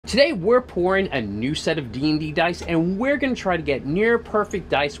Today we're pouring a new set of D&D dice, and we're going to try to get near perfect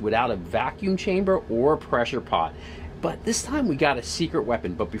dice without a vacuum chamber or a pressure pot. But this time we got a secret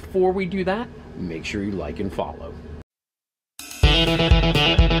weapon. But before we do that, make sure you like and follow.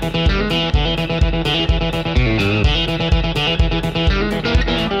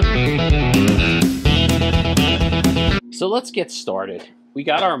 So let's get started. We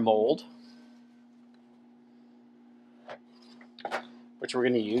got our mold, which we're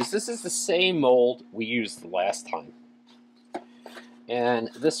going to use. This is the same mold we used the last time. And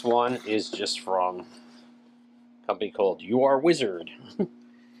this one is just from a company called You Are Wizard. I'm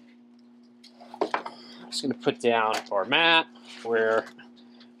just going to put down our mat where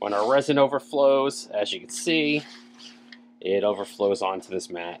when our resin overflows, as you can see, it overflows onto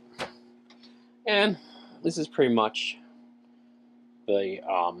this mat. And this is pretty much the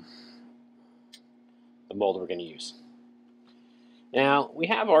mold we're going to use. Now, we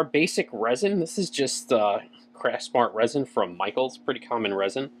have our basic resin. This is just Craft Smart resin from Michael's, pretty common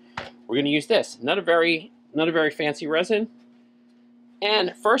resin. We're going to use this. Not a very fancy resin.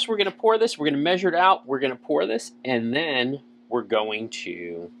 And first we're going to pour this. We're going to measure it out. We're going to pour this. And then we're going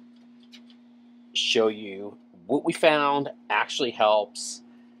to show you what we found actually helps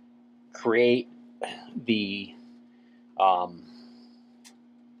create the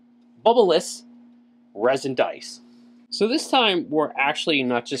bubbleless resin dice. So this time we're actually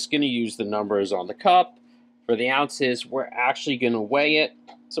not just going to use the numbers on the cup for the ounces. We're actually going to weigh it.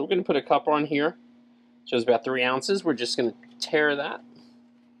 So we're going to put a cup on here. It shows about 3 ounces. We're just going to tare that.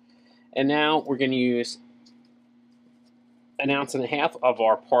 And now we're going to use 1.5 ounces of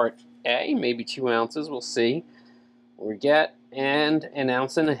our part A, maybe 2 ounces. We'll see what we get. And 1.5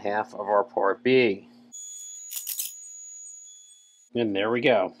 ounces of our part B. And there we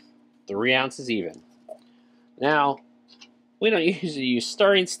go. 3 ounces even. Now, we don't usually use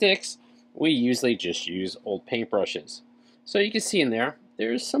stirring sticks. We usually just use old paintbrushes. So you can see in there,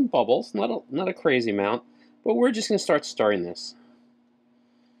 there's some bubbles, not a crazy amount, but we're just going to start stirring this.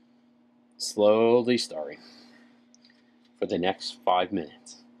 Slowly stirring for the next 5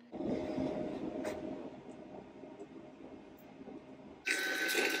 minutes.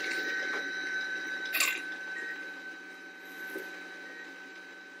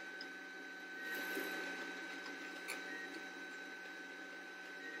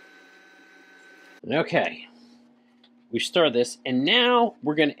 Okay, we stir this, and now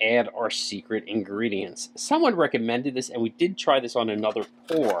we're going to add our secret ingredients. Someone recommended this, and we did try this on another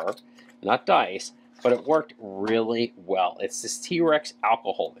pour, not dice, but it worked really well. It's this T-Rex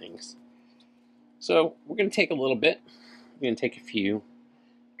alcohol inks. So we're going to take a little bit. We're going to take a few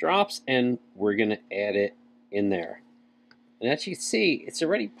drops, and we're going to add it in there. And as you can see, it's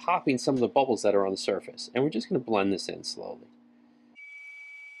already popping some of the bubbles that are on the surface, and we're just going to blend this in slowly.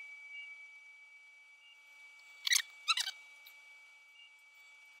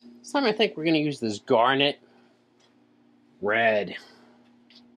 This time I think we're going to use this garnet red.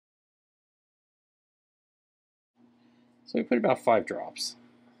 So we put about 5 drops.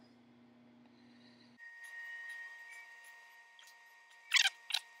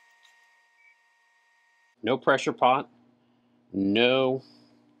 No pressure pot. No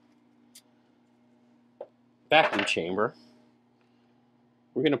vacuum chamber.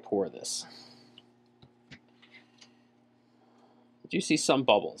 We're going to pour this. Do you see some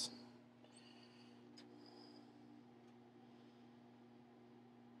bubbles?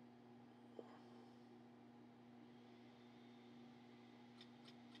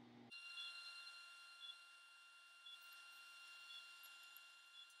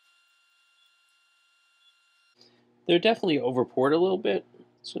 They're definitely over poured a little bit.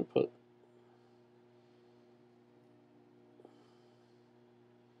 Just going to put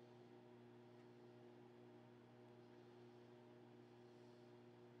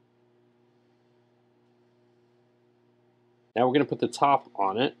now we're going to put the top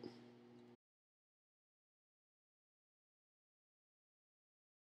on it.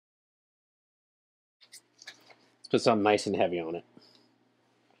 Let's put something nice and heavy on it.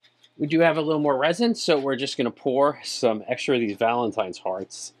 We do have a little more resin, so we're just going to pour some extra of these Valentine's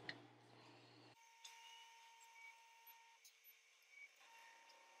hearts.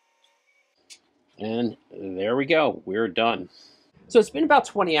 And there we go. We're done. So it's been about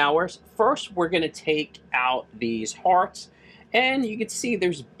 20 hours. First, we're going to take out these hearts. And you can see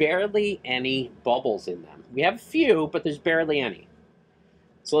there's barely any bubbles in them. We have a few, but there's barely any.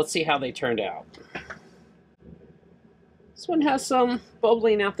 So let's see how they turned out. This one has some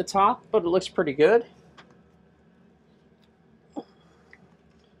bubbling out the top, but it looks pretty good.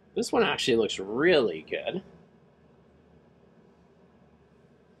 This one actually looks really good.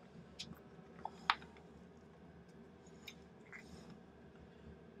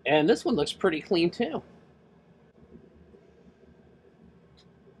 And this one looks pretty clean too.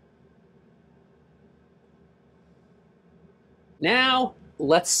 Now,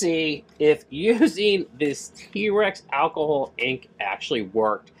 let's see if using this T-Rex alcohol ink actually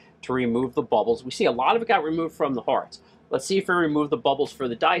worked to remove the bubbles. We see a lot of it got removed from the hearts. Let's see if it removed the bubbles for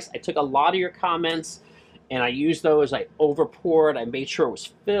the dice. I took a lot of your comments and I used those. I over poured. I made sure it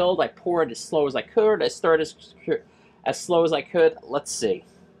was filled. I poured as slow as I could. I started as slow as I could. Let's see.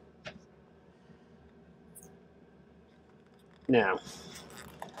 Now,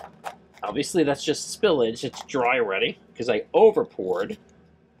 obviously that's just spillage. It's dry already because I over poured.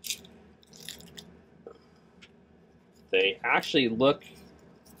 They actually look,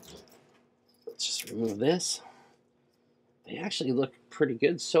 let's just remove this. They actually look pretty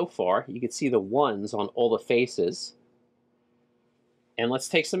good so far. You can see the ones on all the faces. And let's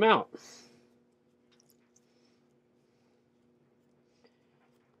take some out.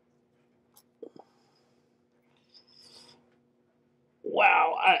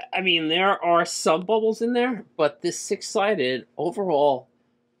 Wow, I mean, there are some bubbles in there, but this six-sided overall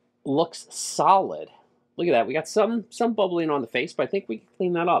looks solid. Look at that. We got some bubbling on the face, but I think we can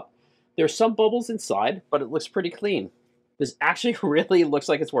clean that up. There's some bubbles inside, but it looks pretty clean. This actually really looks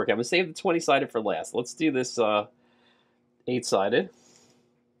like it's working. I'm going to save the 20-sided for last. Let's do this 8-sided.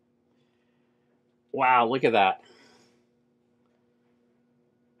 Wow, look at that.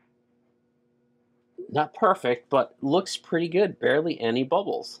 Not perfect, but looks pretty good. Barely any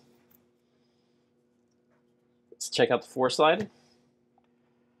bubbles. Let's check out the 4-sided.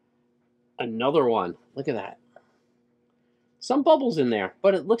 Another one. Look at that. Some bubbles in there,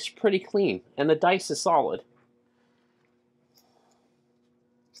 but it looks pretty clean. And the dice is solid.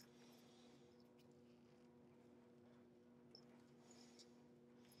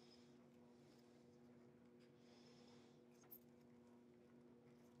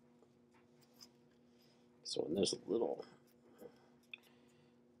 So when there's a little,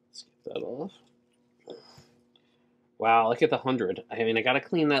 let's get that off. Wow, look at the 100. I mean, I got to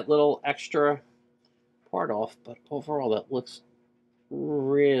clean that little extra part off, but overall that looks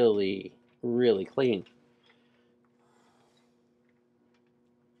really, really clean.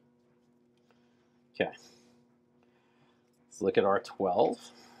 Okay. Let's look at our 12.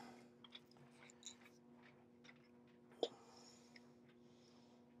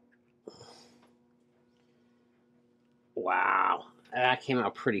 Wow, that came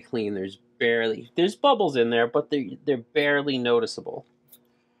out pretty clean. There's bubbles in there, but they're barely noticeable.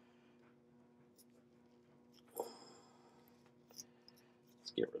 Let's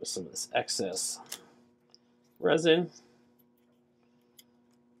get rid of some of this excess resin.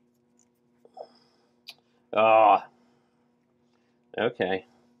 Ah, okay.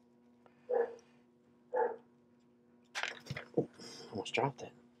 Almost dropped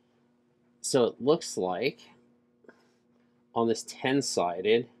it. So it looks like on this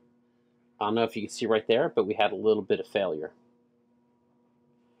 10-sided, I don't know if you can see right there, but we had a little bit of failure.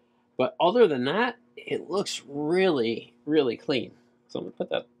 But other than that, it looks really, really clean. So I'm going to put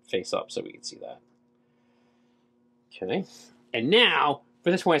that face up so we can see that. Okay. And now,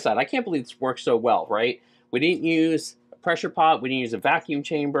 for this 20-sided, I can't believe this works so well, right? We didn't use a pressure pot. We didn't use a vacuum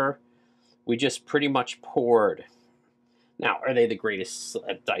chamber. We just pretty much poured. Now, are they the greatest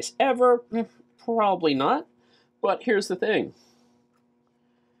dice ever? Probably not. But here's the thing.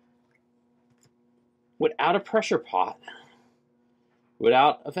 Without a pressure pot,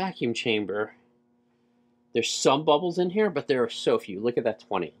 without a vacuum chamber, there's some bubbles in here, but there are so few. Look at that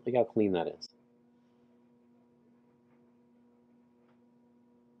 20. Look how clean that is.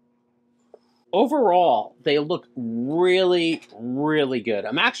 Overall, they look really, really good.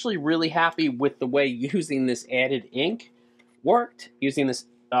 I'm actually really happy with the way using this added ink worked. Using this,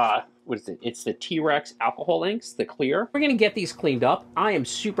 what is it? It's the T-Rex alcohol inks, the clear. We're gonna get these cleaned up. I am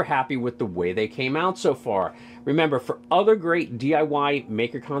super happy with the way they came out so far. Remember, for other great DIY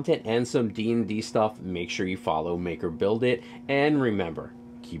maker content and some D&D stuff, make sure you follow Maker Build It. And remember,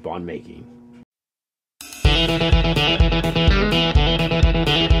 keep on making.